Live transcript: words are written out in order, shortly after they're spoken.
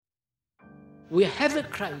we have a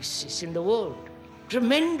crisis in the world,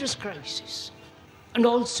 tremendous crisis, and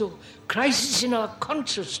also crisis in our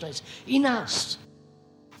consciousness, in us.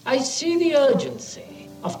 I see the urgency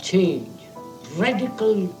of change,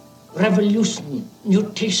 radical revolution,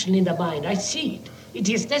 mutation in the mind. I see it. It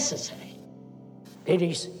is necessary. There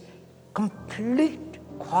is complete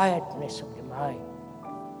quietness of the mind,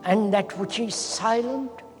 and that which is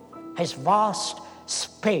silent has vast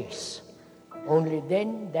space. Only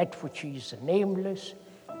then that which is nameless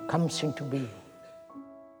comes into being.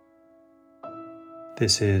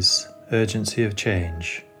 This is Urgency of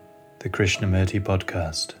Change, the Krishnamurti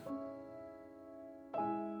podcast.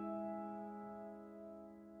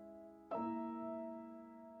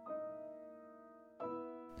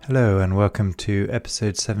 Hello and welcome to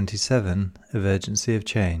episode 77 of Urgency of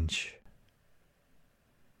Change.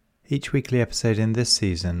 Each weekly episode in this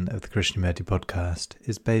season of the Krishnamurti podcast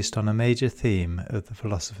is based on a major theme of the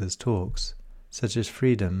philosopher's talks, such as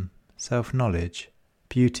freedom, self-knowledge,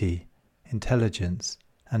 beauty, intelligence,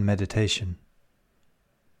 and meditation.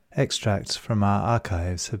 Extracts from our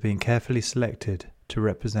archives have been carefully selected to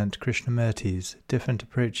represent Krishnamurti's different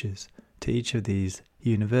approaches to each of these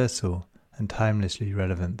universal and timelessly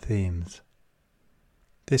relevant themes.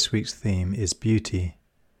 This week's theme is beauty.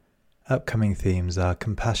 Upcoming themes are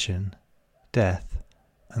compassion, death,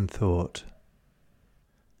 and thought.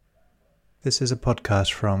 This is a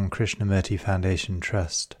podcast from Krishnamurti Foundation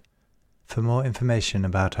Trust. For more information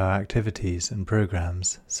about our activities and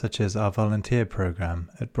programs, such as our volunteer program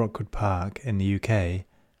at Brockwood Park in the UK,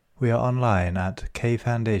 we are online at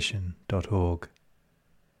kfoundation.org.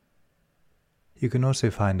 You can also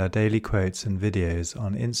find our daily quotes and videos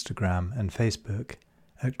on Instagram and Facebook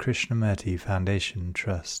at Krishnamurti Foundation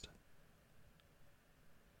Trust.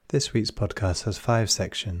 This week's podcast has 5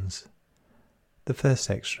 sections. The first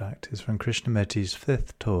extract is from Krishnamurti's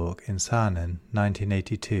 5th talk in Sarnen,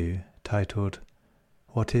 1982, titled,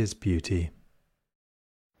 What is Beauty?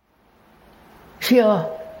 See,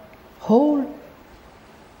 our whole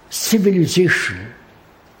civilization,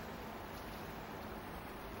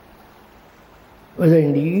 whether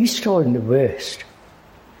in the East or in the West,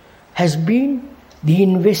 has been the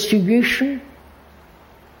investigation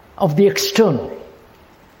of the external,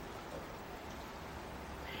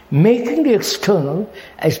 making the external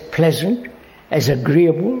as pleasant, as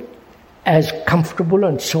agreeable, as comfortable,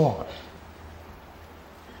 and so on.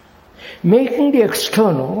 Making the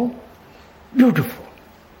external beautiful.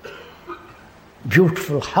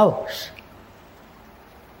 Beautiful house,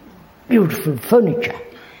 beautiful furniture,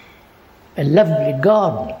 a lovely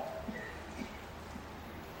garden,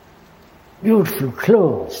 beautiful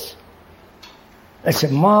clothes. That's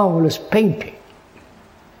a marvelous painting.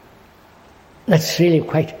 That's really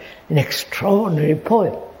quite an extraordinary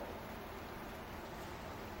poem.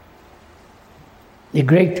 The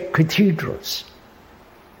great cathedrals,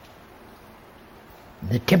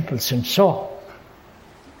 the temples and so on.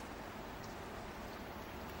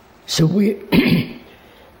 So a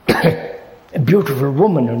beautiful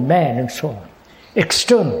woman and man and so on.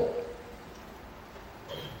 External.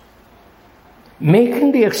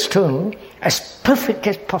 Making the external as perfect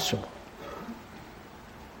as possible,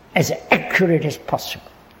 as accurate as possible.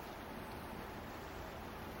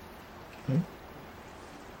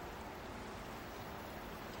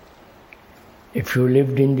 If you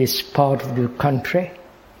lived in this part of the country,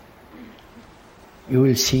 you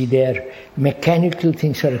will see their mechanical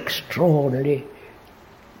things are extraordinarily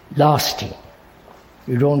lasting.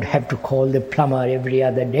 You don't have to call the plumber every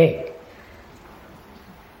other day.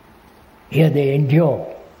 Here they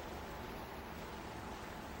endure.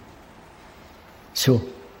 So,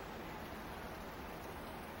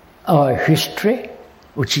 our history,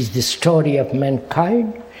 which is the story of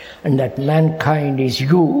mankind, and that mankind is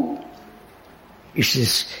you,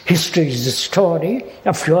 history is the story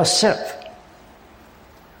of yourself.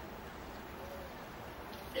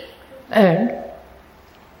 And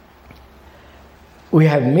we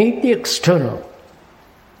have made the external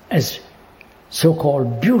as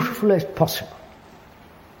so-called beautiful as possible.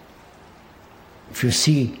 If you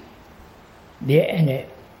see an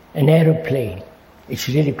aeroplane, it's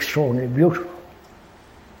really extraordinarily beautiful.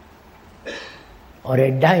 Or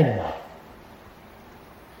a dynamo,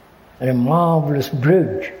 or a marvelous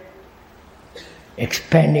bridge,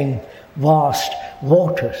 expanding vast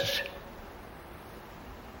waters.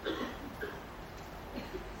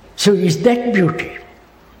 So is that beauty?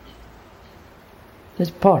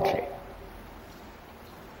 That's partly.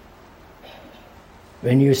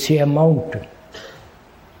 When you see a mountain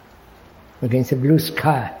against a blue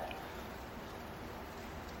sky,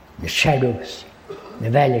 the shadows, the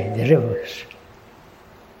valley, the rivers,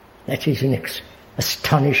 That is an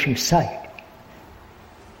astonishing sight.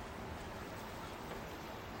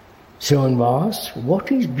 So one asks, what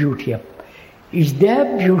is beauty? Is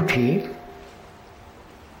there beauty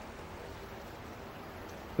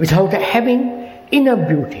without having inner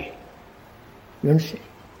beauty? You understand?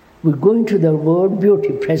 We're going to the word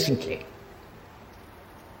beauty presently.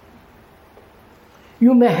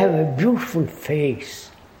 You may have a beautiful face,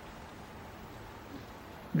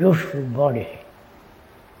 beautiful body,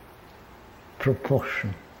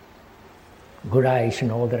 proportion, good eyes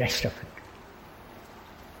and all the rest of it.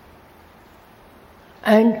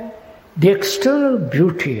 And the external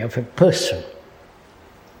beauty of a person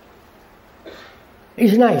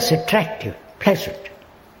is nice, attractive, pleasant.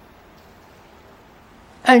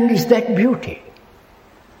 And is that beauty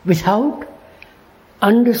without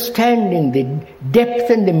understanding the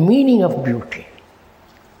depth and the meaning of beauty?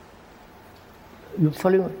 You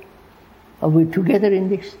follow me? Are we together in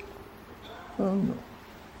this? Oh, no.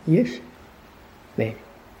 Yes? Well,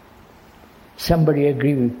 somebody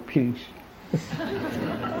agree with, please.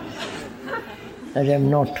 As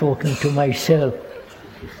I'm not talking to myself.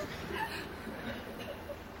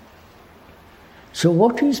 So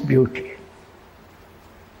what is beauty?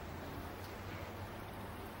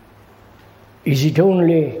 Is it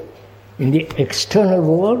only in the external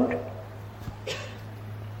world?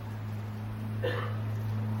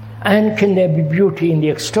 And can there be beauty in the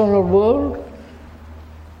external world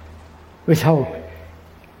without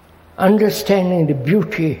understanding the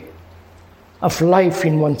beauty of life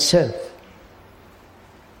in oneself?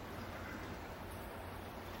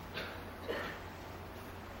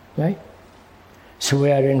 Right? So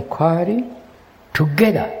we are inquiring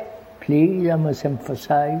together. Please, I must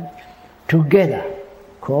emphasize, together,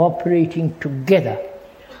 cooperating together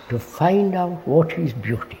to find out what is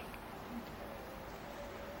beauty.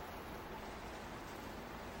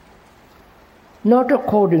 Not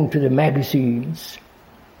according to the magazines,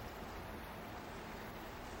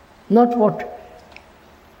 not what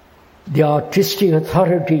the artistic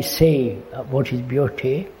authorities say what is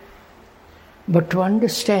beauty, but to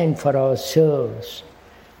understand for ourselves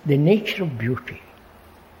the nature of beauty.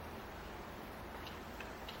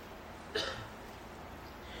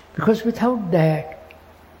 Because without that,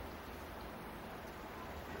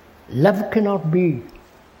 love cannot be.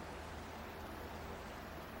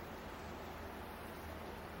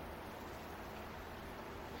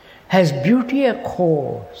 Has beauty a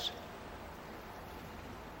cause?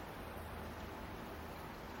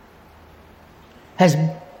 As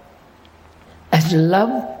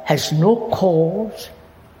love has no cause,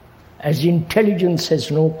 as intelligence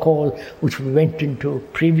has no cause, which we went into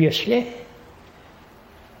previously,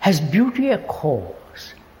 has beauty a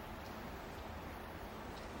cause?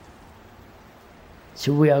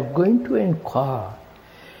 So we are going to inquire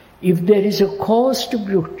if there is a cause to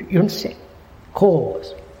beauty. You understand?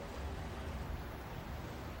 Cause.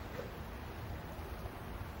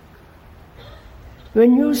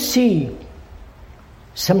 When you see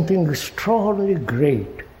something extraordinarily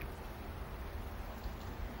great,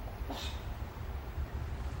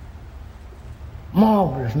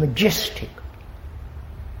 marvelous, majestic,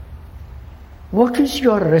 what is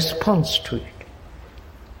your response to it?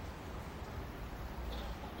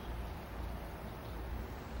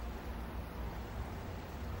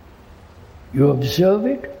 You observe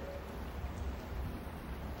it.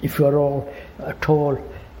 If you are all at all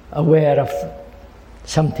aware of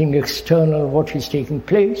something external, what is taking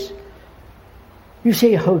place, you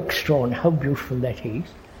say, how extraordinary, how beautiful that is.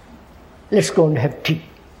 Let's go and have tea.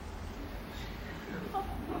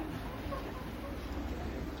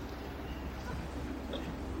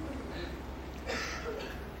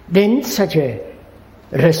 Then such a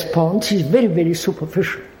response is very, very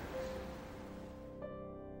superficial.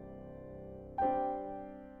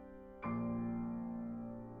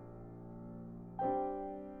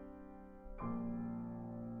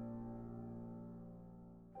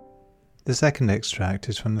 The second extract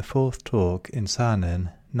is from the fourth talk in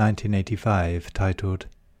Saanen, 1985, titled,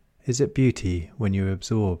 Is it Beauty When You're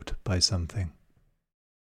Absorbed by Something?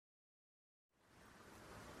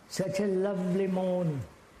 Such a lovely morning,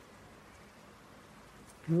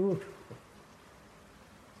 beautiful,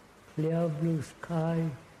 clear blue sky,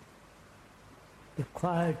 the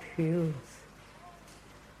quiet hills,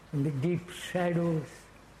 and the deep shadows,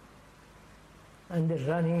 and the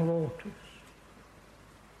running waters.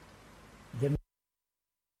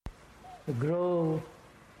 The grove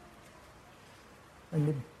and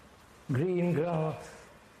the green grass.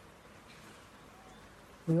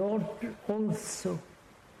 We also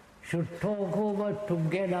should talk over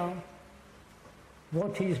together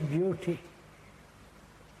what is beauty.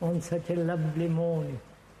 on such a lovely morning,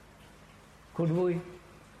 could we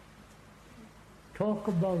talk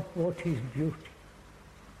about what is beauty?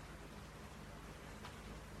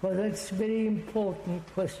 Well, that's a very important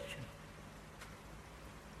question.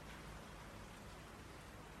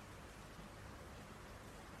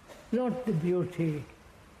 Not the beauty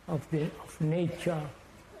of nature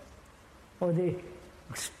or the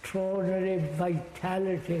extraordinary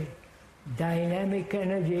vitality, dynamic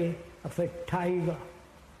energy of a tiger.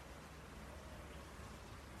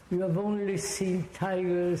 You have only seen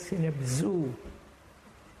tigers in a zoo,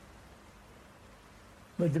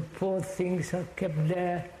 but the poor things are kept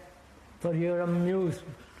there for your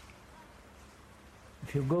amusement.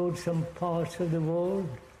 If you go to some parts of the world,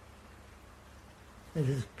 as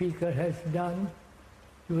the speaker has done,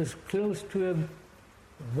 he was close to a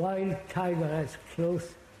wild tiger, as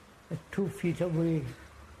close as 2 feet away.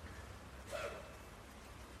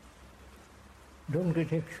 Don't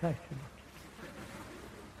get excited.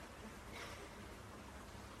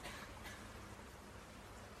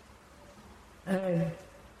 And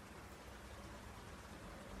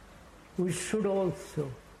we should also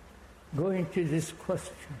go into this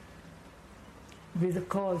question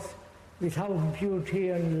because without beauty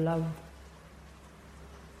and love,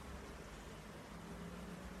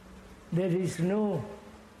 there is no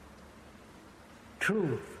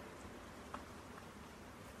truth.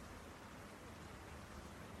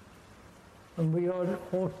 And we all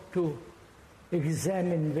ought to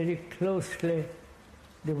examine very closely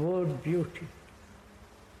the word beauty.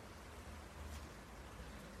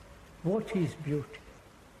 What is beauty?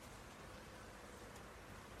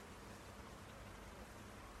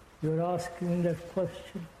 You're asking that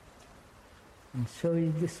question, and so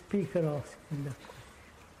is the speaker asking that question.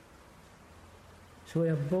 So we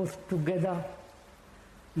are both together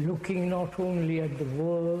looking not only at the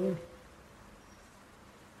word,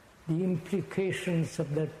 the implications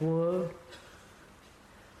of that word,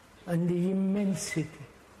 and the immensity,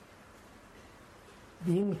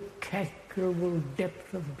 the incalculable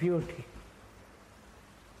depth of beauty.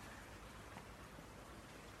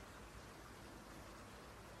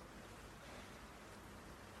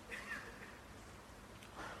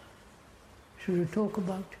 Should we talk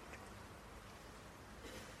about it?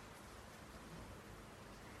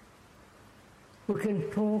 We can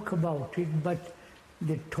talk about it, but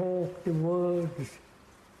the talk, the words,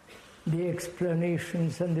 the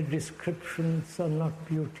explanations and the descriptions are not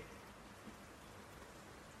beauty.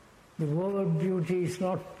 The word beauty is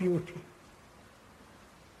not beauty.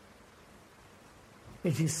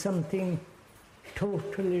 It is something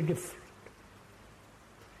totally different.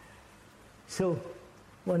 So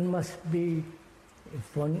one must be,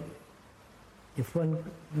 if one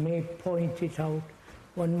may point it out,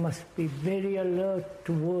 one must be very alert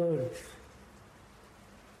to words.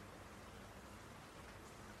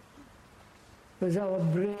 Because our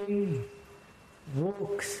brain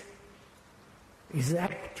works, is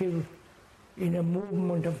active in a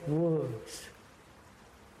movement of words.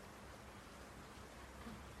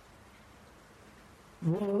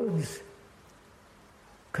 Words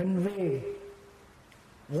convey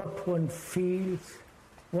what one feels,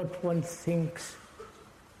 what one thinks,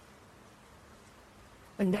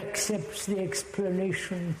 and accepts the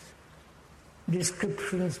explanations,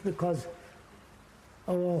 descriptions, because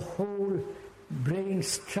our whole brain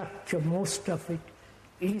structure, most of it,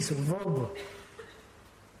 is verbal.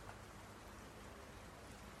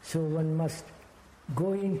 So one must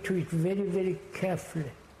go into it very, very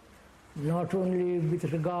carefully, not only with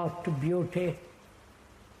regard to beauty,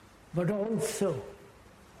 but also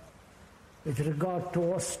with regard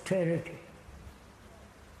to austerity,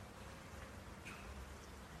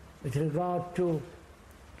 with regard to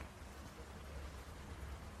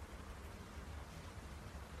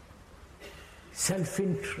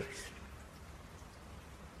self-interest.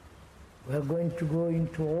 We are going to go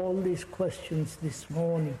into all these questions this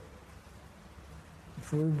morning,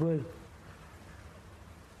 if we will.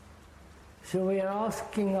 So we are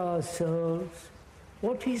asking ourselves,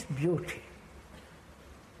 what is beauty?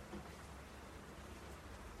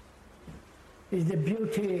 Is the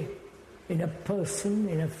beauty in a person,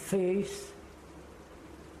 in a face?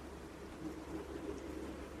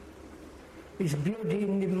 Is beauty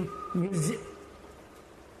in the music?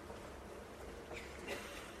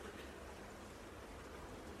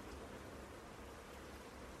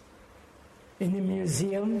 In the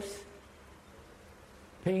museums,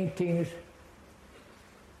 paintings,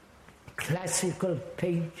 classical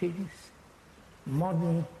paintings,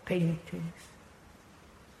 modern paintings?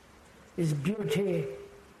 Is beauty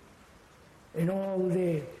in all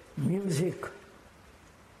the music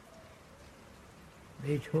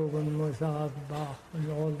Beethoven, Mozart, Bach,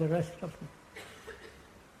 and all the rest of them.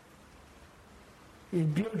 Is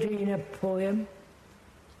beauty in a poem,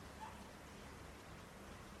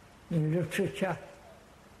 in literature,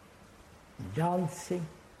 dancing,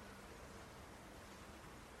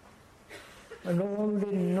 and all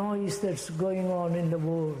the noise that's going on in the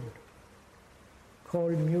world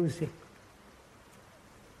called music?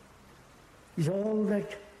 Is all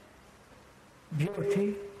that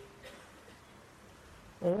beauty?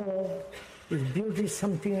 Or is beauty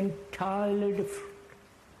something entirely different?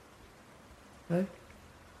 Right?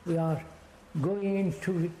 We are going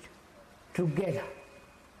into it together.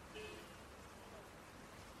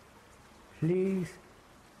 Please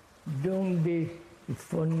don't be,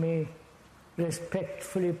 if one may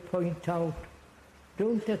respectfully point out,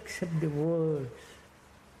 don't accept the words.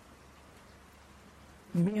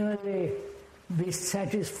 Merely be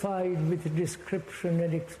satisfied with description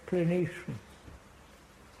and explanation.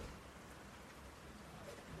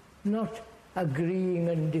 Not agreeing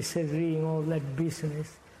and disagreeing, all that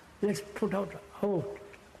business. Let's put out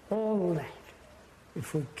all that,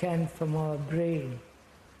 if we can, from our brain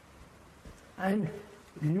and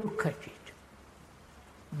look at it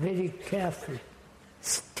very carefully,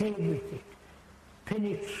 stay with it,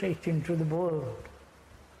 penetrate into the world.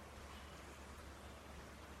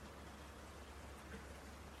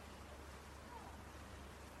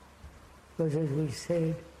 Because as we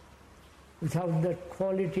said, without that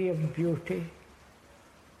quality of beauty,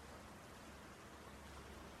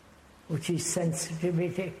 which is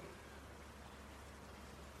sensitivity,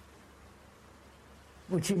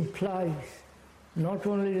 which implies not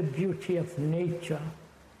only the beauty of nature,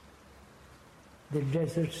 the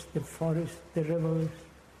deserts, the forests, the rivers,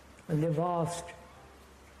 and the vast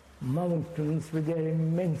mountains with their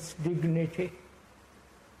immense dignity,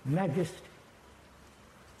 majesty,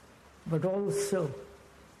 but also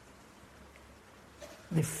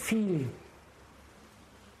the feeling,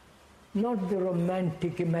 not the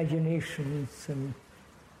romantic imaginations and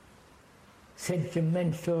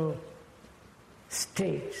sentimental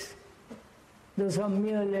states. Those are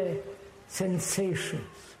merely sensations.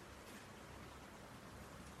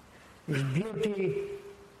 Is beauty,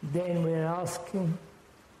 then we're asking,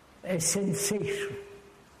 a sensation?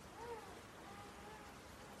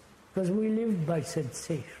 Because we live by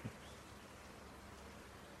sensations.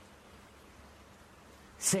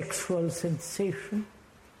 Sexual sensation,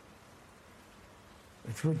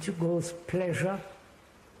 with which goes pleasure,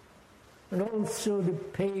 and also the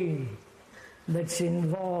pain that's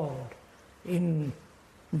involved in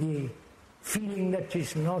the feeling that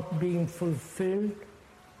is not being fulfilled,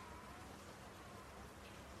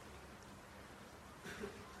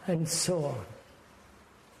 and so on.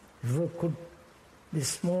 If we could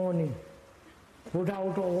this morning put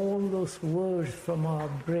out all those words from our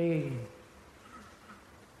brain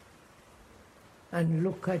and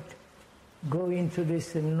go into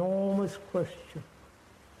this enormous question,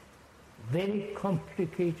 very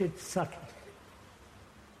complicated, subtle.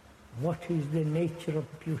 What is the nature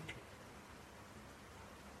of beauty?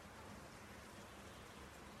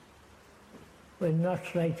 We're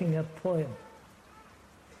not writing a poem.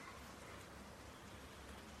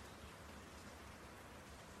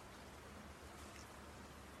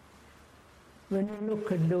 When you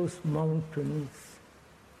look at those mountains,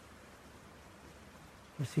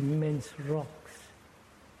 those immense rocks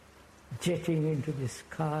jetting into the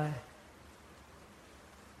sky,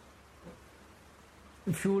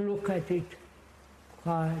 if you look at it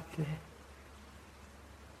quietly,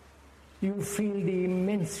 you feel the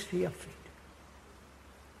immensity of it,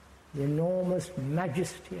 the enormous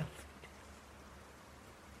majesty of it.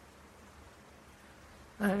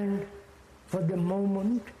 And for the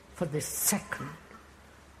moment, for the second,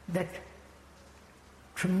 that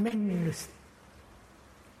tremendous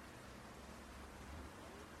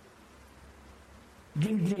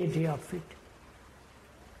dignity of it,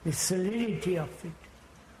 the solidity of it,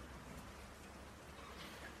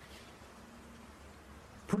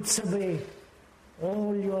 puts away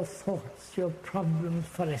all your thoughts, your problems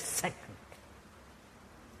for a second.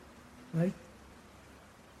 Right?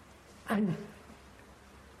 And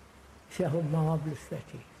see how marvelous that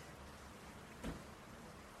is.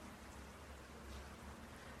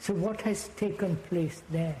 So what has taken place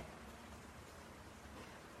there?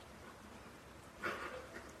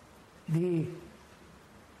 The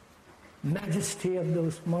majesty of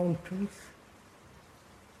those mountains,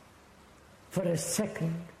 for a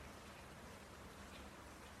second,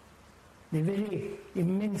 the very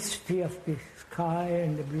immensity of the sky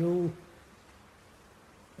and the blue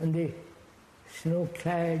and the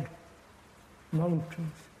snow-clad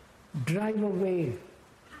mountains drive away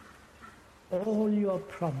all your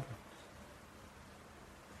problems.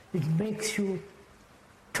 It makes you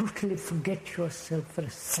totally forget yourself for a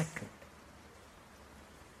second.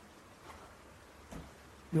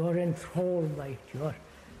 You're enthralled by it, you're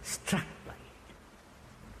struck by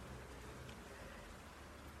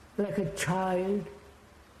it. Like a child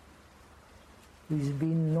who's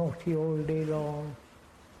been naughty all day long,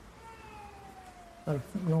 or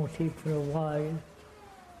naughty for a while,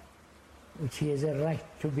 which he has a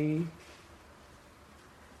right to be,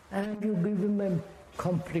 and you give him a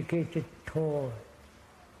complicated toy.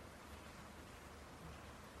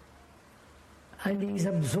 And he's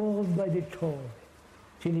absorbed by the toy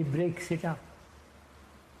till he breaks it up.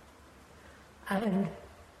 And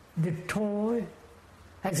the toy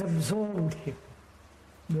has absorbed him.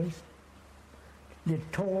 Yes? The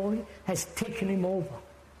toy has taken him over.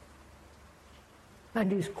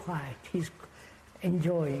 And he's quiet, he's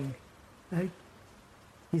enjoying, right?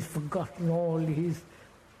 He's forgotten all his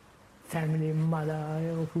family,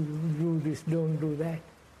 mother, who do this, don't do that.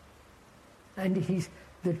 And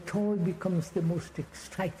the toy becomes the most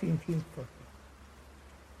exciting thing for him.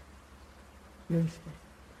 You understand?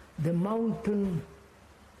 The mountain,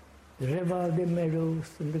 the river, the meadows,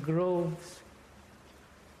 and the groves,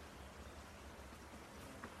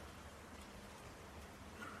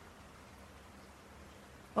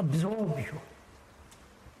 absorb you.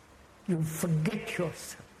 You forget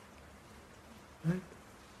yourself. Right?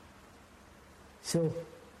 So,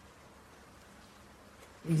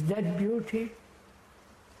 is that beauty?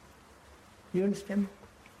 You understand?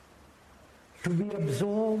 To be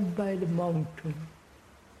absorbed by the mountain,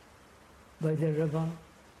 by the river,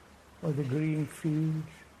 or the green fields.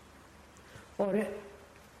 Or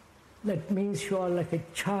that means you are like a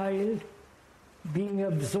child being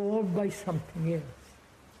absorbed by something else.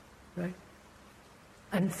 Right?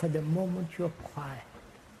 And for the moment you're quiet.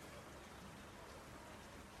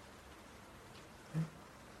 Right?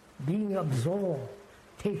 Being absorbed,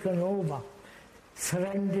 taken over,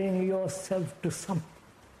 surrendering yourself to something.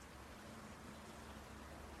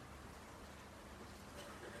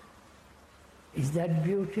 Is that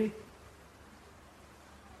beauty?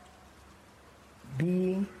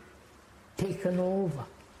 Being taken over.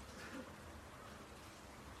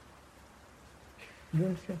 You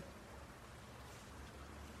understand?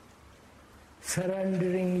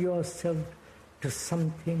 Surrendering yourself to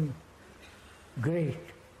something great.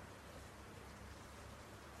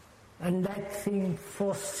 And that thing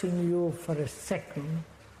forcing you for a second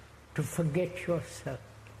to forget yourself.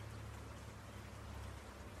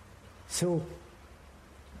 So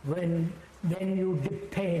then you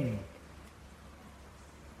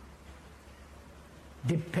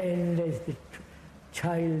depend as the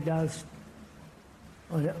child does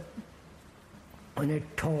on a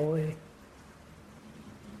toy,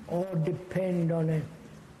 or depend on a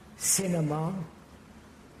cinema,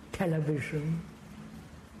 television,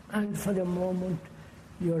 and for the moment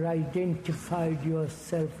you're identified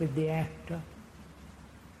yourself with the actor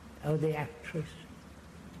or the actress.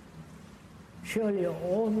 Surely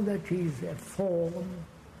all that is a form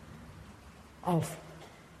of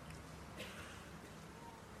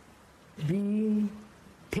being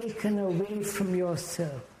taken away from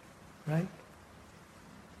yourself, right?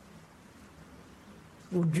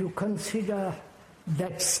 Would you consider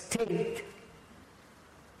that state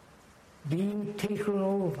being taken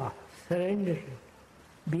over, surrendered,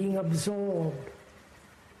 being absorbed,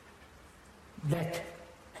 that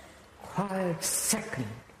quiet second?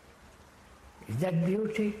 Is that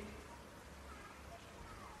beauty?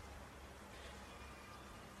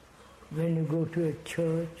 When you go to a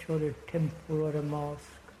church or a temple or a mosque,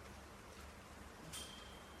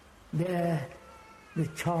 there the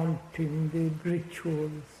chanting, the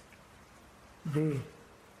rituals, the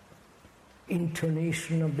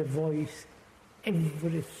intonation of the voice,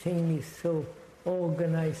 everything is so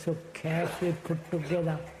organized, so carefully put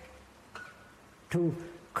together to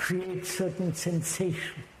create certain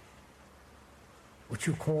sensation, which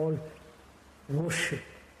you call worship,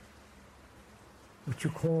 which you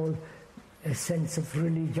call a sense of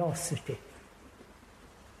religiosity.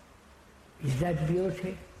 Is that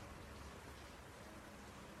beauty?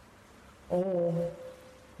 Or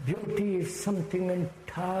beauty is something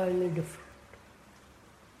entirely different?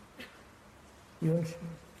 You understand?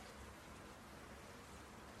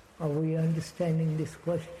 Are we understanding this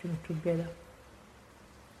question together?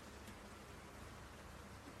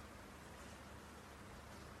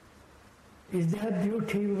 Is there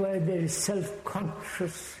beauty where there is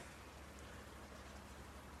self-conscious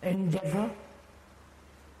endeavor?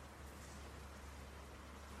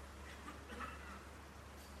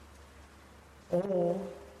 Or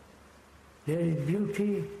There is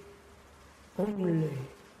beauty only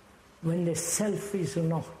when the self is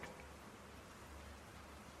not.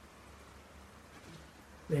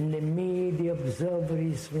 When the me, the observer,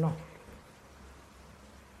 is not.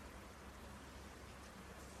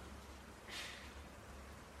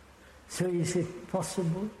 So is it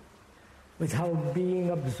possible, without being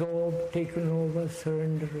absorbed, taken over,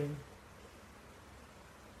 surrendering,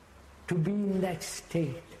 to be in that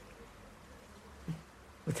state,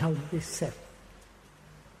 without the self,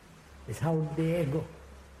 without the ego,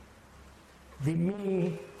 the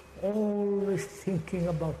me always thinking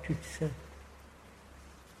about itself?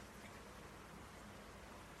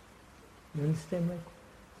 You understand my question?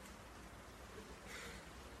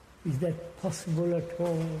 Is that possible at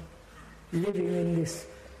all? Living in this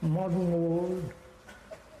modern world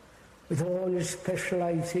with all its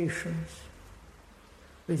specializations,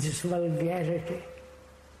 with its vulgarity,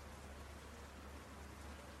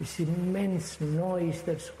 this immense noise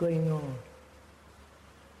that's going on.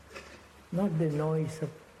 Not the noise of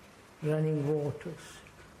running waters,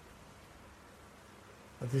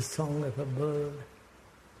 or the song of a bird.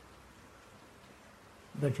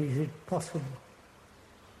 But is it possible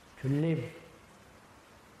to live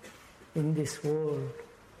in this world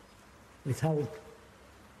without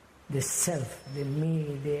the self, the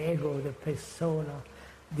me, the ego, the persona,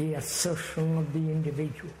 the assertion of the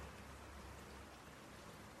individual?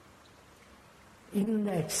 In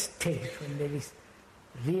that state, when there is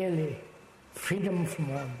really freedom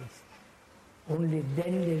from all this, only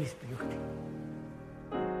then there is beauty.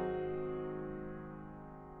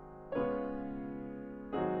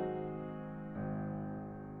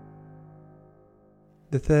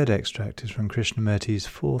 The third extract is from Krishnamurti's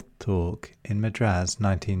fourth talk in Madras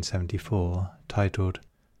 1974, titled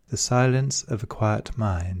 "The Silence of a Quiet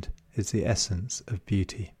Mind is the Essence of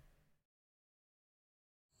Beauty."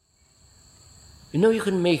 You know, you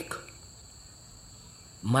can make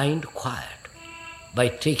mind quiet by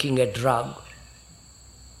taking a drug,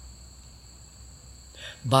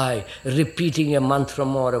 by repeating a mantra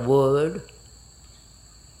or a word,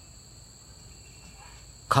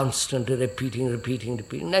 constantly repeating.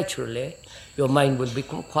 Naturally, your mind will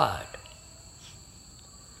become quiet.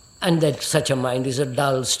 And that such a mind is a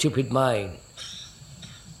dull, stupid mind.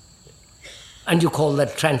 And you call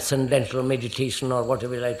that transcendental meditation or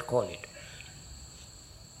whatever you like to call it.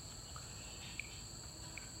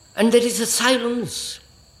 And there is a silence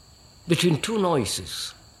between two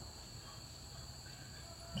noises.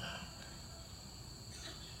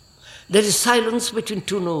 There is silence between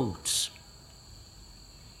two notes.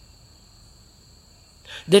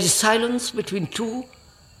 There is silence between two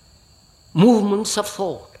movements of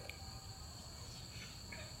thought.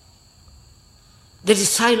 There is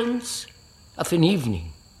silence of an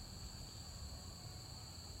evening,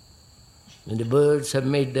 when the birds have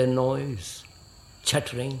made their noise,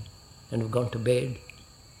 chattering, and have gone to bed.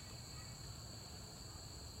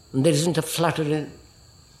 And there isn't a flutter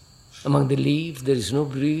among the leaves, there is no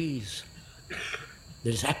breeze.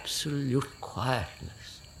 There is absolute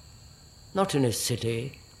quietness. Not in a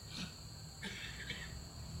city,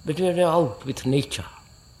 but when you're out with nature,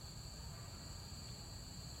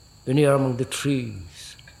 when you're among the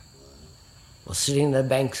trees, or sitting on the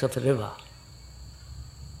banks of a river.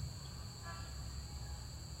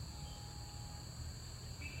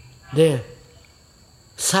 There,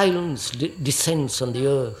 silence descends on the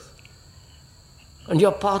earth, and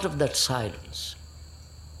you're part of that silence.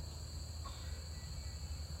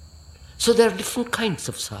 So there are different kinds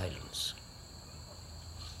of silence.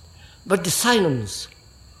 But the silence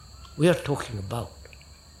we are talking about,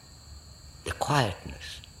 the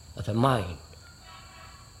quietness of a mind,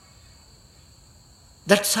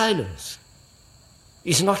 that silence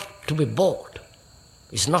is not to be bought,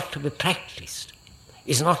 is not to be practiced,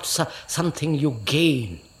 is not something you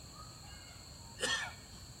gain,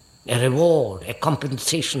 a reward, a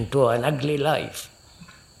compensation to an ugly life.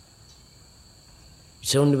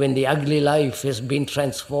 It's only when the ugly life has been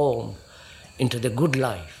transformed into the good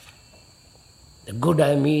life. The good,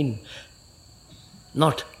 I mean,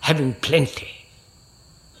 not having plenty,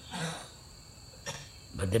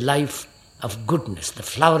 but the life of goodness, the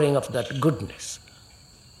flowering of that goodness,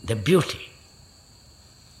 the beauty.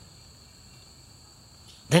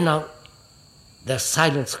 Then now the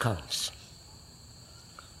silence comes.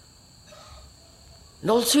 And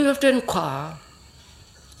also you have to inquire,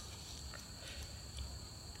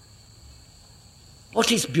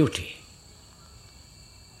 what is beauty?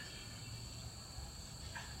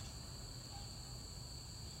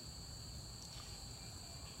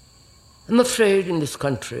 I'm afraid in this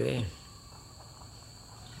country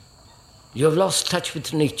you have lost touch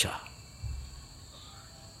with nature.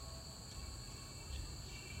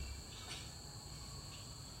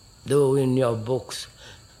 though in your books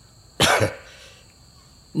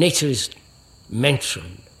nature is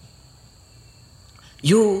mentioned,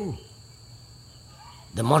 you,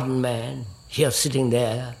 the modern man, here sitting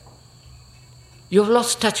there, you have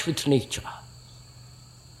lost touch with nature.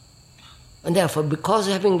 And therefore, because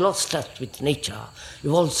having lost touch with nature,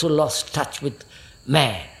 you've also lost touch with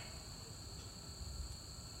man,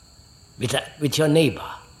 with your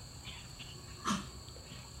neighbor.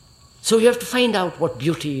 So you have to find out what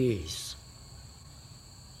beauty is.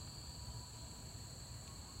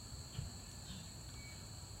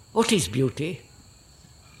 What is beauty?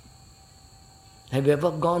 Have you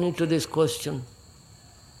ever gone into this question?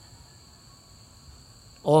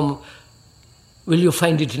 Or will you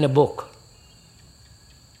find it in a book?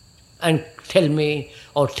 And tell me,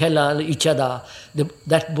 or tell each other,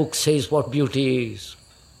 that book says what beauty is.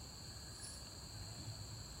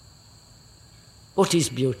 What is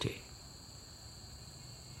beauty?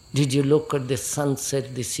 Did you look at the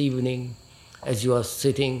sunset this evening as you are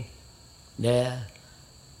sitting there?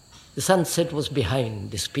 The sunset was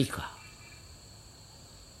behind the speaker.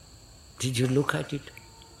 Did you look at it?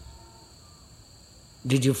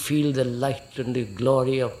 Did you feel the light and the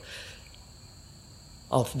glory of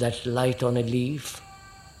that light on a leaf?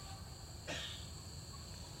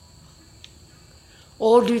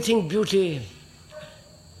 Or do you think beauty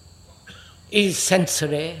is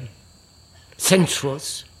sensory,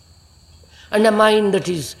 sensuous, and a mind that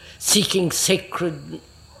is seeking sacred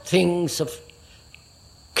things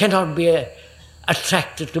cannot be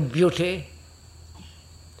attracted to beauty,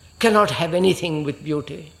 cannot have anything with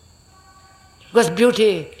beauty? Because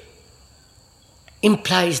beauty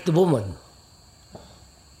implies the woman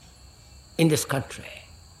in this country.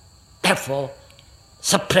 Therefore,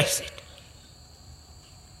 suppress it.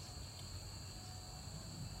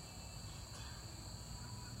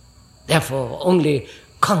 Therefore, only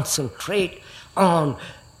concentrate on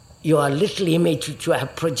your little image which you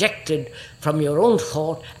have projected from your own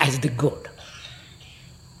thought as the good.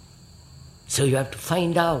 So you have to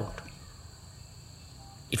find out.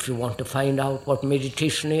 If you want to find out what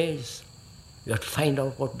meditation is, you have to find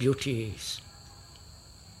out what beauty is.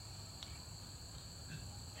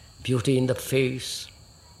 Beauty in the face,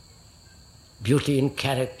 beauty in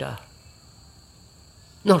character,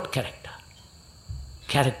 not character.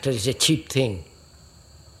 Character is a cheap thing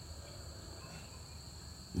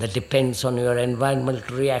that depends on your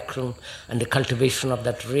environmental reaction, and the cultivation of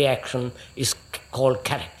that reaction is called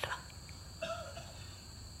character.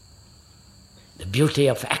 The beauty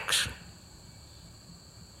of action,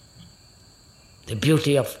 the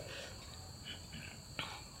beauty of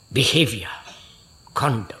behavior,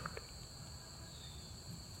 conduct,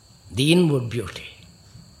 the inward beauty,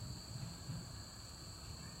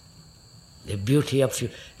 the beauty of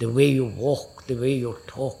the way you walk, the way you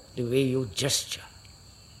talk, the way you gesture.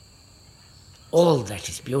 All that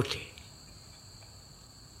is beauty.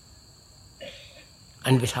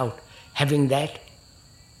 And without having that,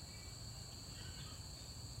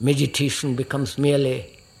 meditation becomes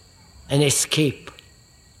merely an escape,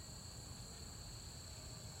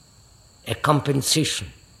 a compensation,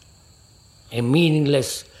 a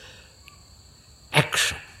meaningless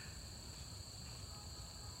action.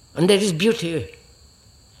 And there is beauty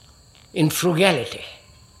in frugality.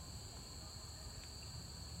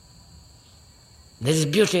 There is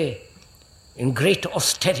beauty in great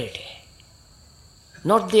austerity,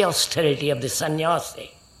 not the austerity of the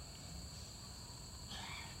sannyasi.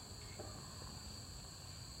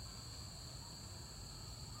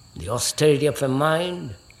 The austerity of a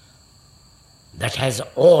mind that has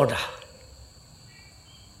order.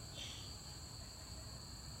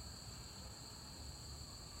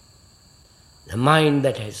 The mind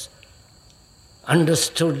that has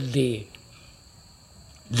understood the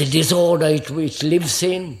disorder it lives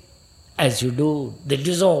in, as you do, the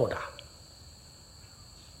disorder.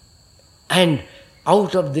 And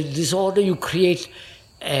out of the disorder you create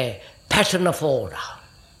a pattern of order.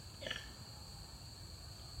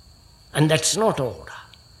 And that's not order.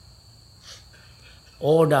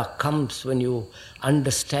 Order comes when you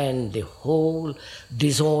understand the whole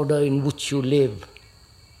disorder in which you live.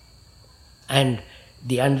 And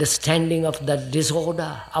the understanding of that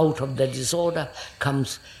disorder, out of the disorder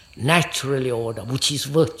comes naturally order, which is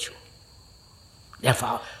virtue.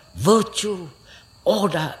 Therefore, virtue,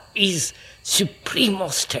 order is supreme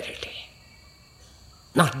austerity,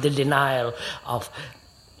 not the denial of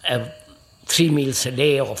 3 meals a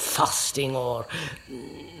day or fasting or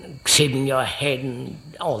shaving your head and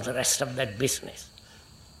all the rest of that business.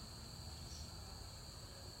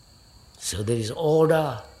 So there is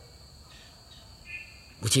order,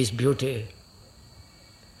 which is beauty.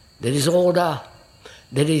 There is order,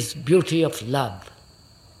 there is beauty of love,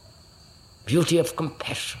 beauty of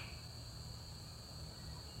compassion.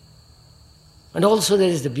 And also there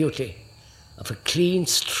is the beauty of a clean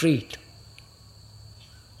street,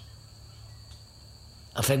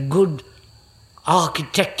 of a good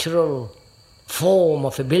architectural form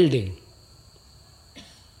of a building.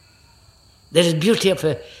 There is beauty of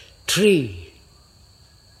a tree,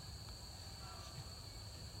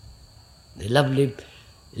 the lovely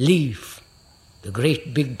leaf, the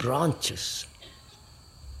great big branches.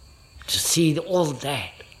 To see all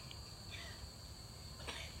that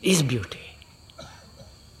is beauty.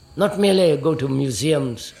 Not merely go to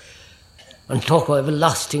museums and talk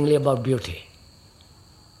everlastingly about beauty.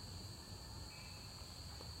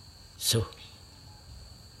 So,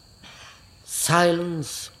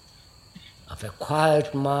 silence of a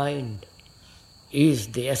quiet mind is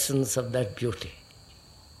the essence of that beauty.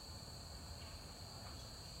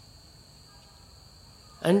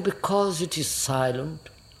 And because it is silent,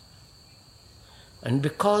 and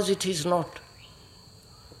because it is not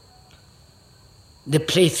the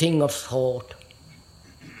plaything of thought,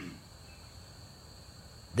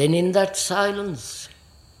 then in that silence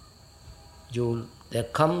there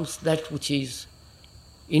comes that which is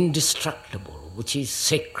indestructible, which is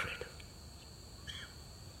sacred.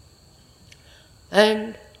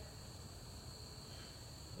 And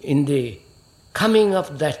in the coming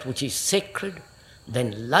of that which is sacred,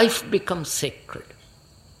 then life becomes sacred.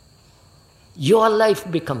 Your life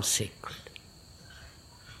becomes sacred.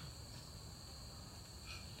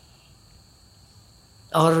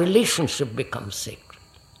 Our relationship becomes sacred.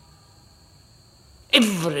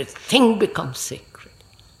 Everything becomes sacred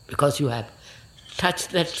because you have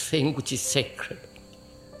touched that thing which is sacred.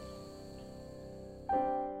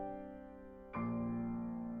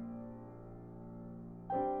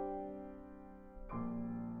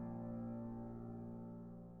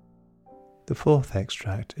 The fourth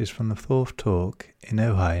extract is from the fourth talk in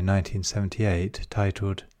Ojai 1978,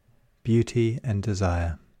 titled Beauty and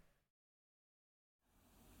Desire.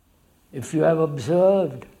 If you have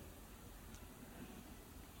observed,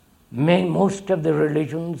 most of the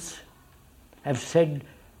religions have said,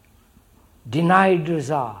 deny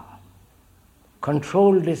desire,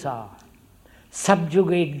 control desire,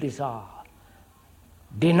 subjugate desire,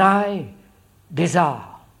 deny desire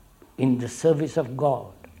in the service of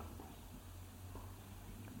God.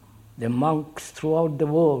 The monks throughout the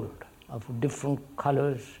world of different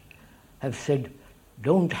colors have said,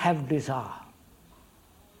 don't have desire.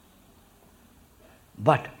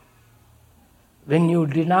 But when you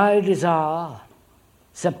deny desire,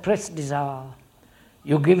 suppress desire,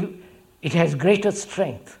 it has greater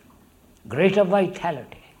strength, greater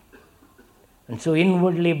vitality. And so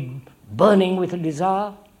inwardly burning with a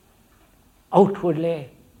desire, outwardly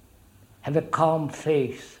have a calm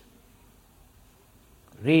face.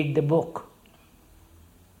 Read the book.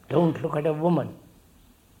 Don't look at a woman.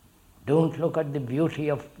 Don't look at the beauty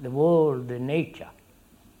of the world, the nature,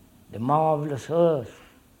 the marvelous earth,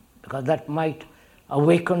 because that might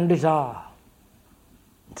awaken desire.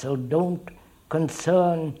 So don't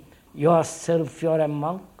concern yourself, you're a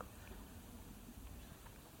monk.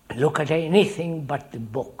 Look at anything but the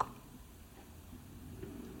book.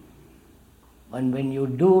 And when you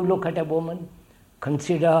do look at a woman,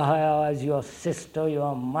 consider her as your sister,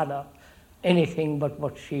 your mother, anything but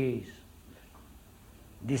what she is.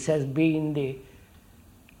 This has been the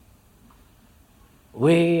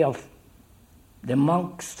way of the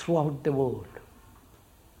monks throughout the world.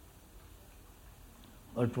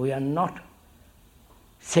 But we are not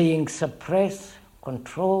saying suppress,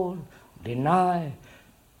 control, deny,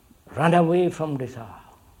 run away from desire.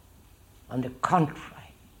 On the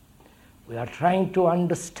contrary, we are trying to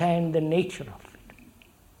understand the nature of it.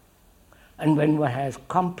 And when one has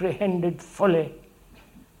comprehended fully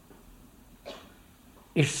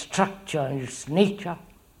its structure and its nature,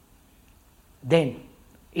 then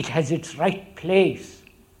it has its right place.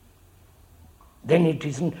 Then it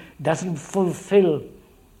doesn't fulfill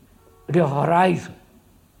your horizon,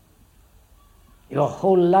 your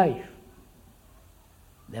whole life.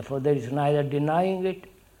 Therefore, there is neither denying it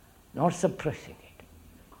nor suppressing it.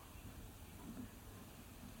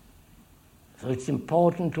 So it's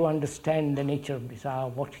important to understand the nature of desire,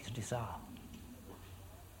 what is desire.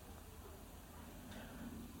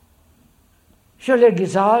 Surely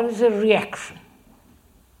desire is a reaction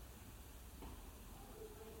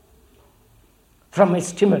from a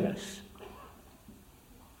stimulus.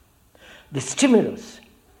 The stimulus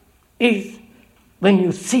is when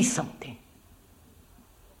you see something.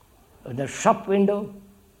 In the shop window,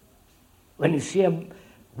 when you see a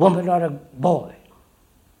woman or a boy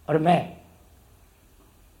or a man,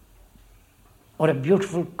 or a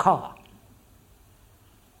beautiful car,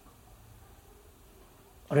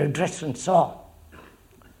 or a dress and so on.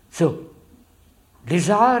 So,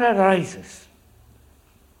 desire arises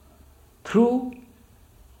through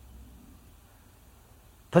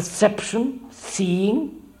perception,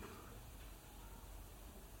 seeing.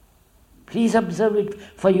 Please observe it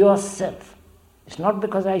for yourself. It's not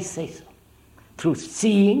because I say so. Through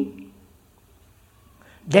seeing,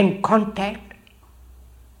 then contact,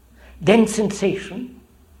 then sensation,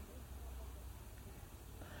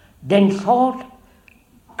 then thought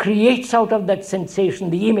creates out of that sensation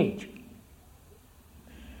the image.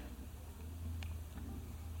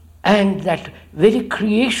 And that very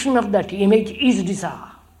creation of that image is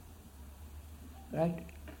desire. Right?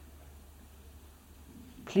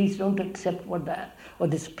 Please don't accept what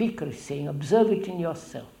the speaker is saying. Observe it in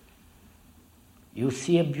yourself. You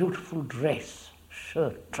see a beautiful dress,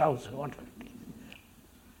 shirt, trouser, whatever it is.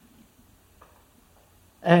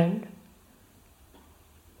 And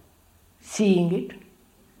seeing it,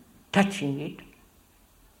 touching it,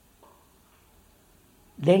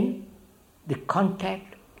 then the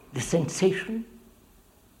contact, the sensation,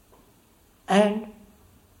 and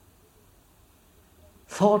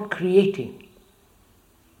thought creating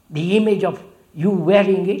the image of you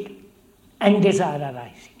wearing it and desire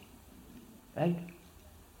arising. Right?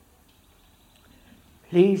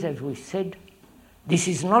 Please, as we said, this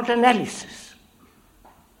is not analysis.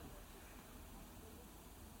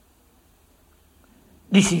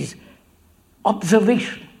 This is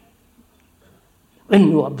observation. When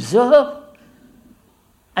you observe,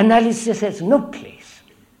 analysis has no place.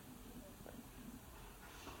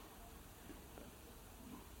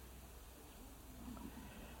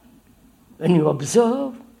 When you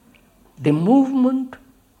observe the movement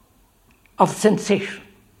of sensation,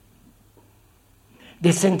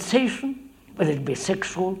 the sensation, whether it be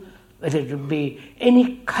sexual, whether it be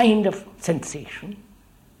any kind of sensation,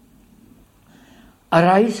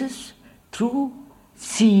 arises through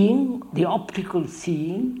seeing, the optical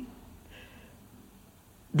seeing,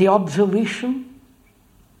 the observation,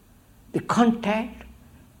 the contact,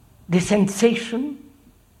 the sensation,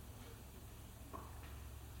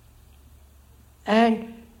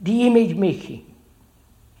 and the image making.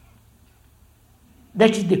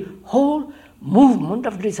 That is the whole movement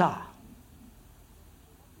of desire.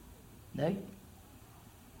 Right?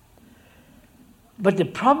 But the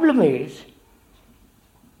problem is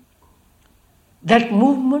that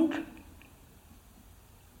movement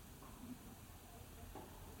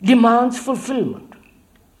demands fulfillment,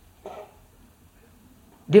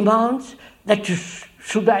 demands that you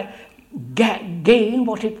should gain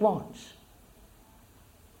what it wants,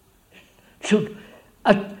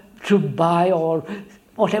 should buy or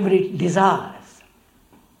whatever it desires.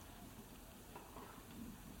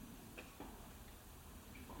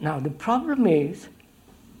 Now the problem is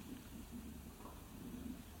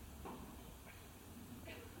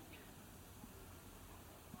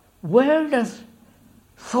where does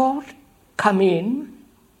thought come in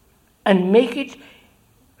and make it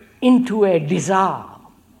into a desire,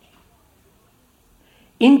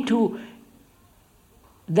 into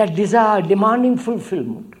that desire demanding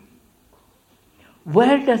fulfillment?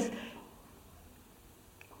 Where does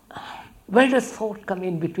thought come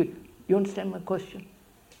in between? You understand my question?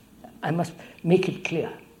 I must make it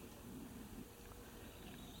clear.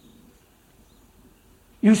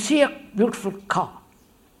 You see a beautiful car.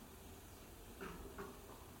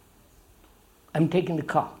 I'm taking the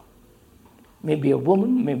car. Maybe a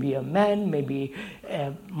woman, maybe a man, maybe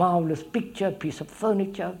a marvelous picture, piece of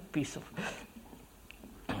furniture, piece of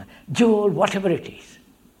jewel, whatever it is.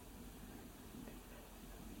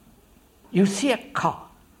 You see a car.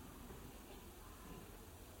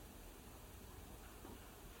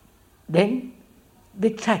 Then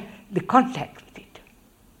the contact with it.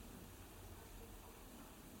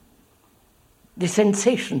 The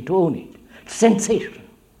sensation to own it. Sensation.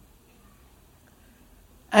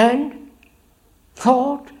 And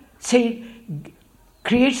thought, say,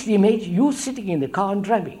 creates the image, you sitting in the car and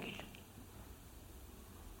driving it.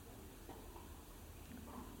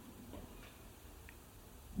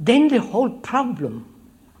 Then the whole problem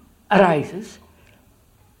arises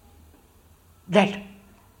that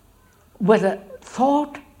whether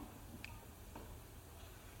thought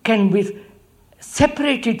can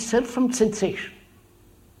separate itself from sensation.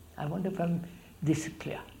 I wonder if I'm this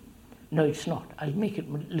clear. No, it's not. I'll make it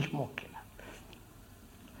a little more clear.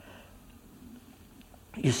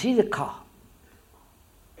 You see the car.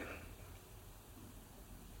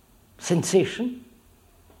 Sensation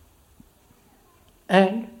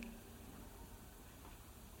and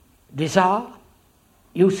Desire,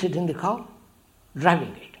 you sit in the car,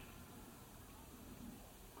 driving it.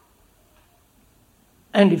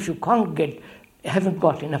 And if you haven't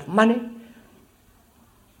got enough money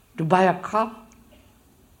to buy a car,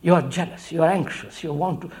 you are jealous, you are anxious, you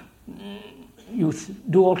want to, you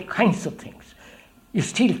do all kinds of things. You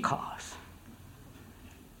steal cars.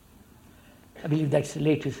 I believe that's the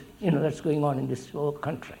latest, that's going on in this whole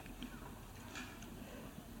country.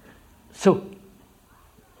 So,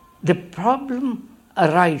 the problem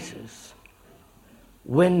arises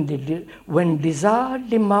when desire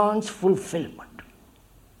demands fulfillment.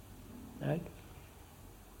 Right?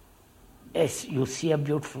 As you see a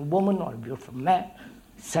beautiful woman or a beautiful man,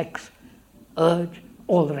 sex, urge,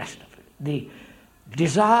 all the rest of it. The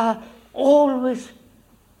desire always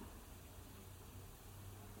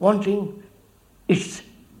wanting its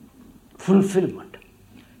fulfillment.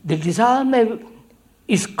 The desire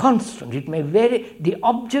is constant, it may vary, the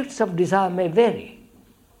objects of desire may vary,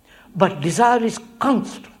 but desire is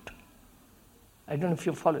constant. I don't know if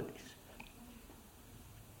you follow this.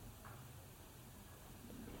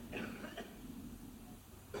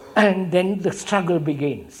 And then the struggle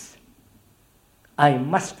begins. I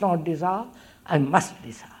must not desire, I must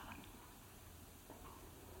desire.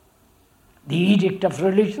 The edict of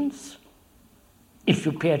religions, if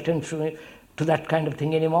you pay attention to that kind of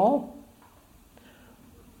thing anymore,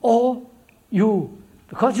 or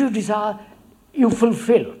because you desire, you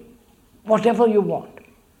fulfill whatever you want.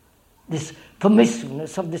 This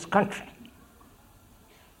permissiveness of this country,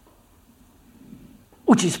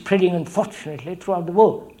 which is spreading unfortunately throughout the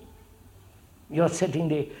world. You're setting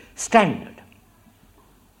the standard,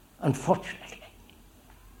 unfortunately.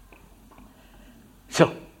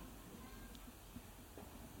 So,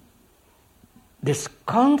 this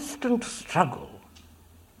constant struggle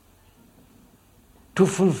to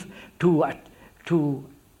do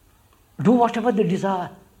whatever the desire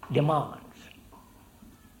demands.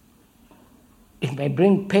 It may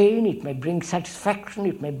bring pain, it may bring satisfaction,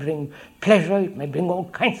 it may bring pleasure, it may bring all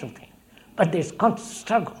kinds of things. But there's constant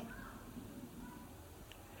struggle.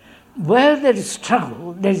 Where there is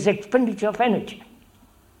struggle, there is expenditure of energy.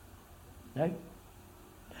 Right?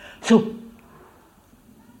 So,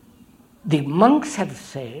 the monks have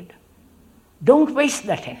said, don't waste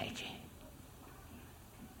that energy.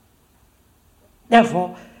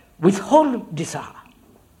 Therefore, withhold desire.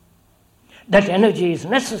 That energy is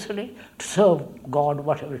necessary to serve God,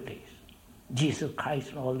 whatever it is. Jesus Christ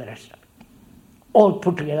and all the rest of it. All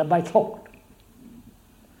put together by thought.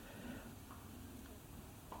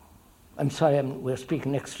 I'm sorry, we're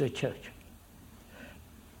speaking next to a church.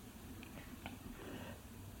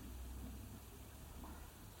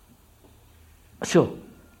 So,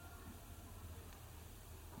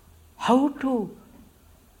 how to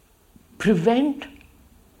prevent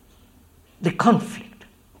the conflict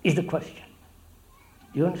is the question.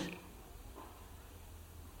 You understand?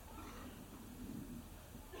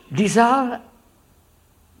 Desire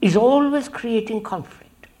is always creating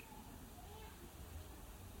conflict.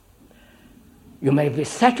 You may be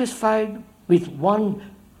satisfied with one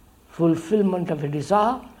fulfillment of a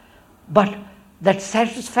desire, but that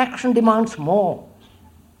satisfaction demands more.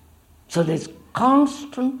 So there's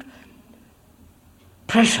constant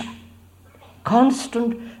pressure,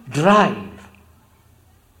 constant drive,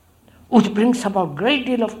 which brings about a great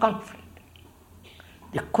deal of conflict.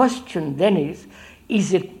 The question then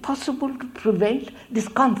is it possible to prevent this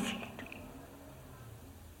conflict?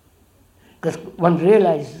 Because one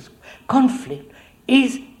realizes conflict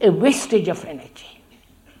is a wastage of energy.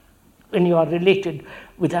 When you are related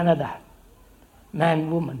with another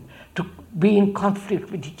man, woman, to be in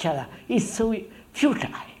conflict with each other is so futile,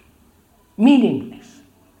 meaningless.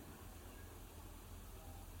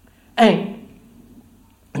 And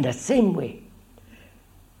in the same way,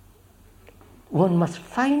 one must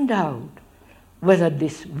find out whether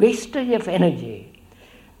this wastage of energy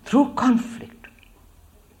through conflict,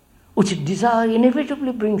 which desire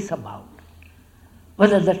inevitably brings about,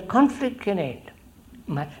 whether that conflict can end.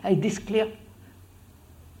 Is this clear?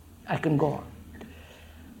 I can go on.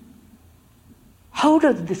 How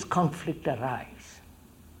does this conflict arise?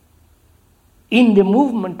 In the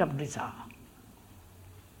movement of desire.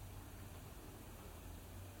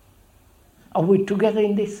 Are we together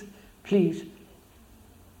in this? Please.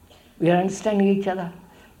 We are understanding each other.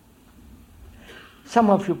 Some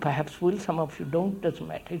of you perhaps will, some of you don't, doesn't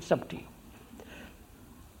matter, it's up to you.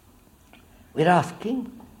 We're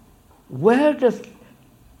asking, where does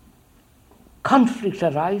conflict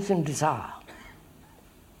arise in desire?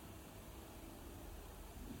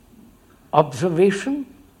 Observation,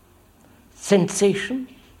 sensation,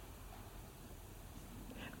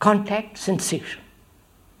 contact, sensation.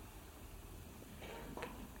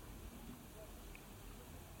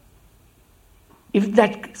 If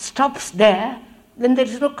that stops there, then there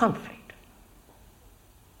is no conflict.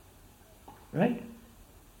 Right?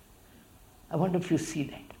 I wonder if you see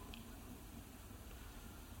that.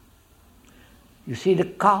 You see the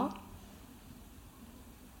car,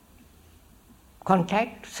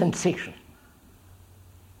 contact, sensation.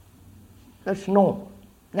 That's normal,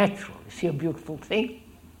 natural. You see a beautiful thing,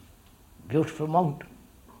 beautiful mountain,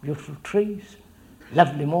 beautiful trees,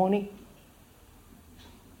 lovely morning,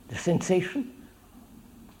 the sensation.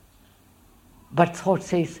 But thought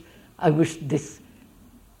says, I wish this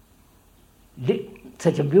day,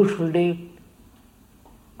 such a beautiful day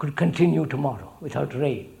could continue tomorrow without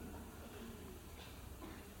rain.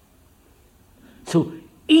 So,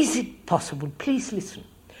 is it possible, please listen,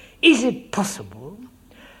 is it possible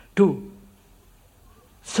to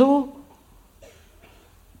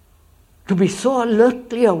be so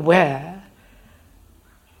alertly aware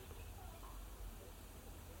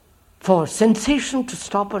for sensation to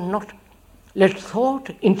stop and not let thought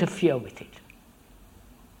interfere with it?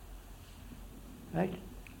 Right?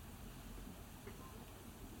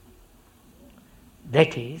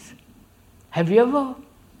 That is, have you ever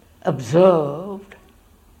observed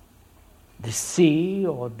the sea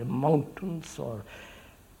or the mountains or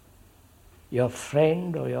your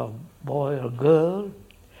friend or your boy or girl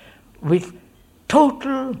with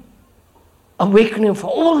total awakening for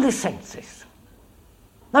all the senses,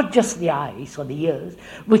 not just the eyes or the ears,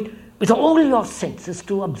 with all your senses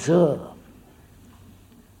to observe?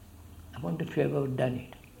 I wonder if you've ever done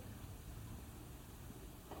it.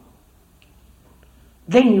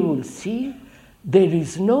 Then you will see there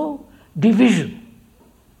is no division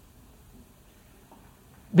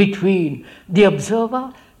between the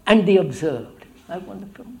observer and the observed. I wonder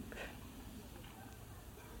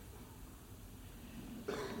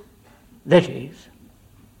if that is,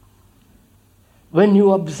 when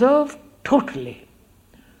you observe totally,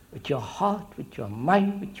 with your heart, with your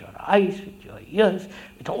mind, with your eyes, with your ears,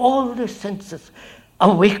 with all the senses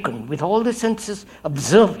awakened, with all the senses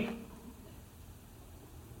observing,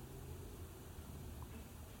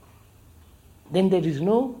 then there is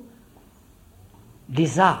no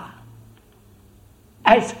desire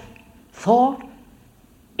as thought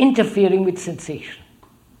interfering with sensation.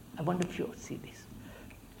 I wonder if you see this.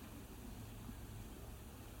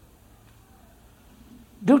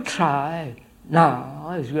 Do try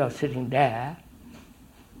now, as we are sitting there,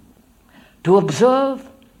 to observe,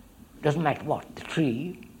 doesn't matter what, the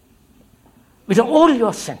tree, with all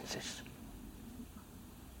your senses.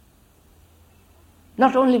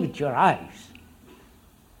 Not only with your eyes.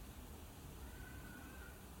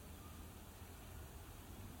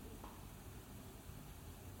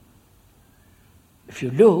 If you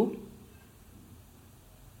do,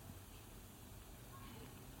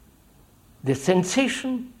 the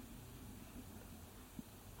sensation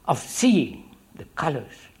of seeing the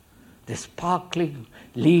colors, the sparkling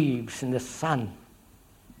leaves in the sun,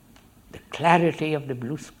 the clarity of the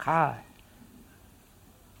blue sky,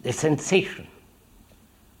 the sensation.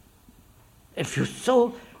 If you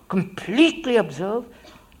so completely observe,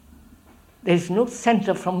 there is no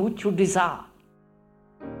center from which you desire.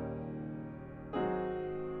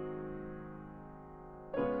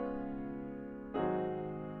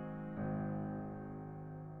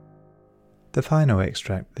 The final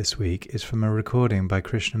extract this week is from a recording by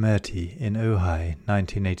Krishnamurti in Ojai,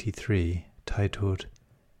 1983, titled,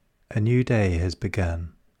 "A New Day Has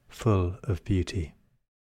Begun, Full of Beauty."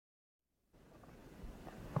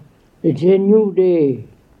 It's a new day.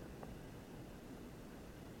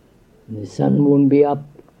 The sun won't be up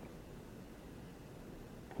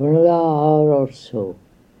for another hour or so.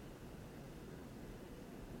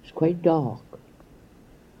 It's quite dark,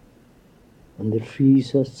 and the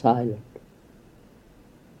trees are silent,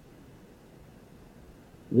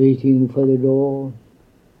 waiting for the dawn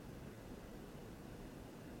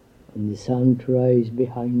and the sun to rise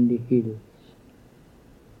behind the hills.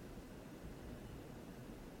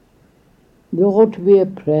 There ought to be a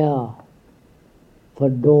prayer for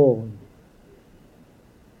dawn.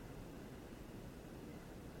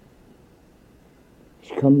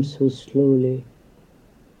 It comes so slowly,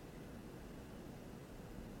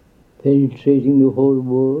 penetrating the whole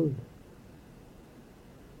world.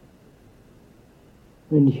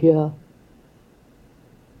 And here,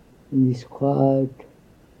 in this quiet,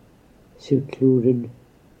 secluded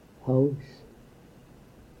house,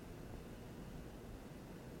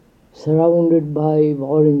 surrounded by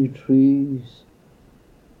orange trees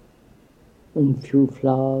and few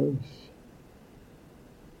flowers,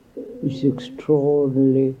 It's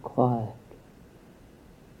extraordinarily quiet.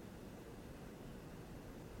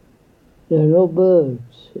 There are no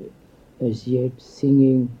birds as yet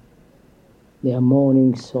singing their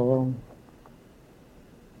morning song.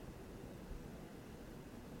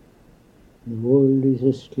 The world is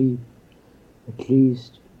asleep, at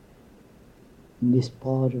least in this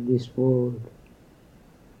part of this world.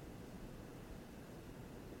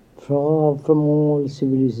 Far from all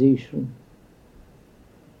civilization,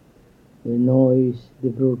 the noise, the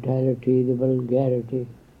brutality, the vulgarity,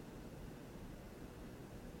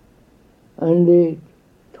 and they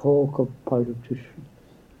talk of politicians.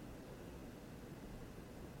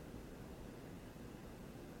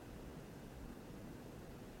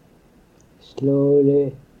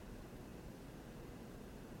 Slowly,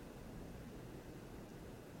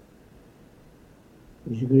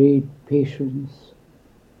 with great patience,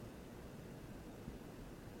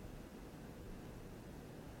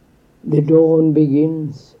 the dawn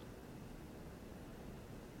begins,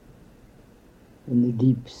 and the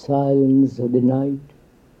deep silence of the night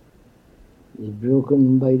is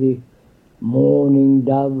broken by the morning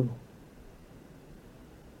dove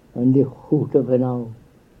and the hoot of an owl.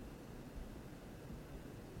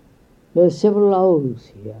 There are several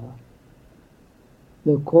owls here.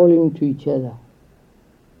 They're calling to each other.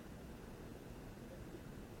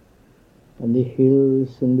 And the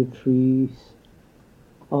hills and the trees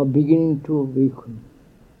are beginning to awaken.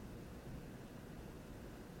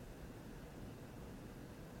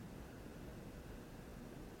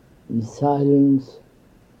 In silence,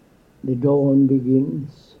 the dawn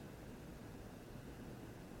begins,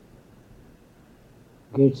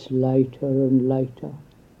 gets lighter and lighter,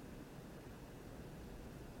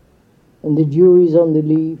 and the dew is on the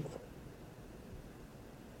leaf,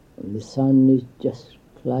 and the sun is just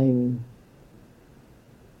climbing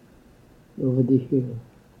over the hill.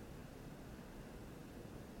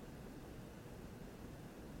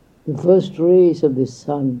 The first rays of the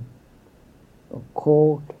sun are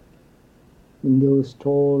caught in those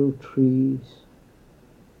tall trees,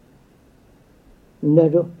 in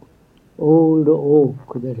that old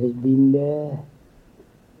oak that has been there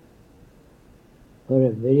for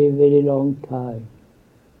a very, very long time.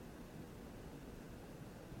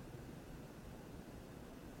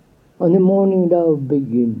 And the morning dove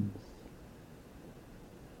begins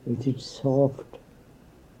with its soft,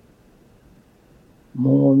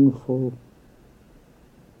 mournful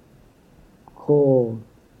call.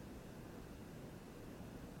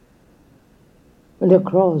 And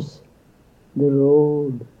across the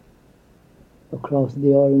road, across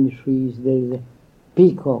the orange trees, there is a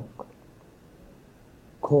peacock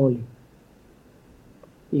calling.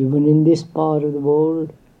 Even in this part of the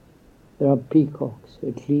world, there are peacocks,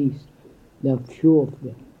 at least there are few of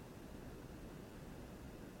them.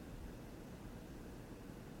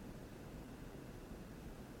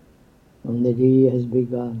 And the day has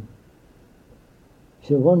begun.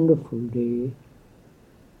 It's a wonderful day.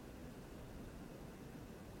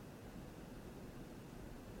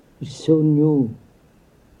 It's so new,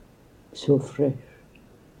 so fresh,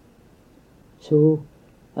 so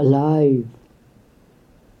alive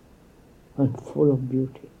and full of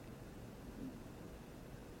beauty.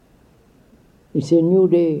 It's a new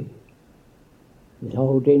day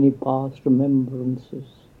without any past remembrances,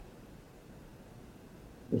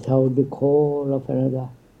 without the call of another.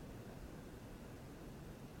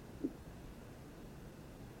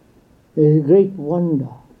 There is great wonder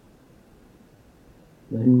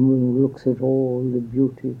when one looks at all the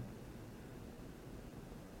beauty.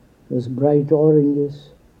 Those bright oranges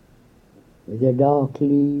with their dark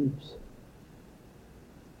leaves,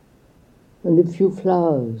 and the few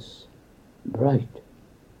flowers bright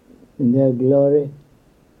in their glory.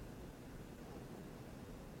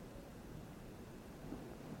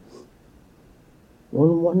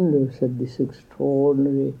 One wonders at this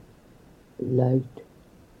extraordinary light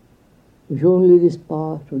which only this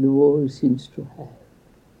part of the world seems to have.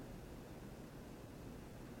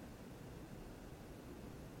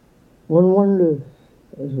 One wonders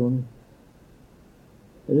as one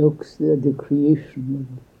looks at the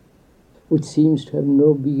creation which seems to have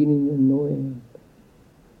no beginning and no end.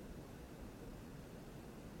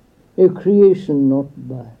 A creation not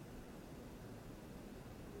by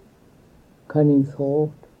cunning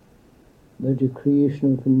thought, but a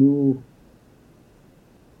creation of a new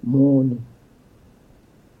morning.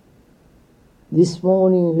 This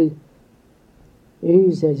morning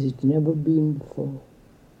is as it's never been before.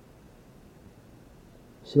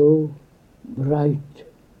 So bright,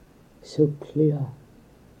 so clear.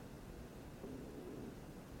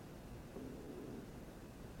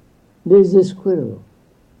 There's a squirrel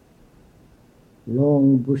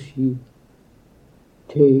long bushy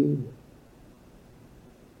tail,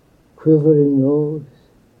 quivering nose,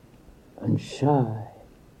 and shy.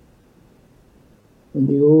 And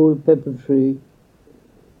the old pepper tree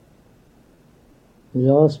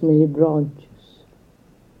lost many branches.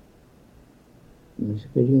 It's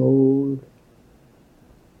getting old.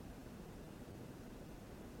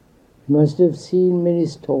 It must have seen many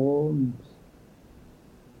storms.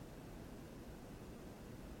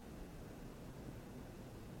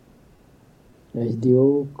 As the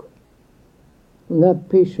oak, and that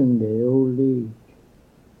patient in old age,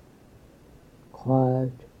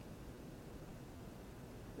 quiet,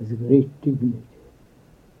 with great dignity.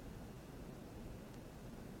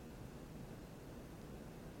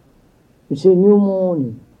 It's a new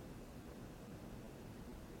morning,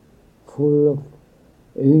 full of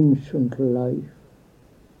ancient life.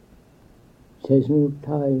 It has no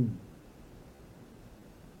time,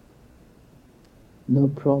 no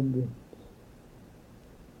problems.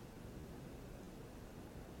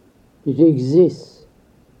 It exists,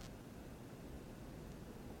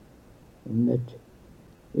 and that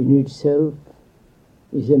in itself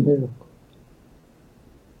is a miracle.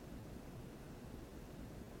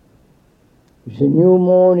 It's a new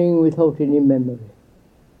morning without any memory.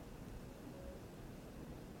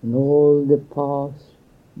 And all the past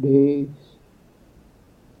days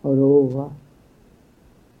are over,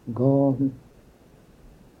 gone.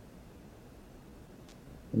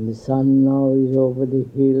 And the sun now is over the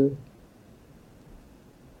hill,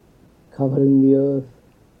 covering the earth.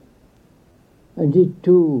 And it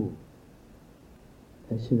too,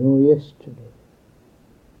 as you know, yesterday.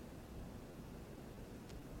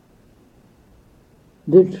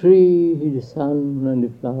 The tree, the sun, and the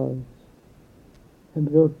flowers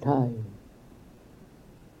have no time.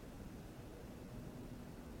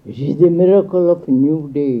 It is the miracle of a new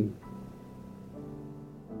day.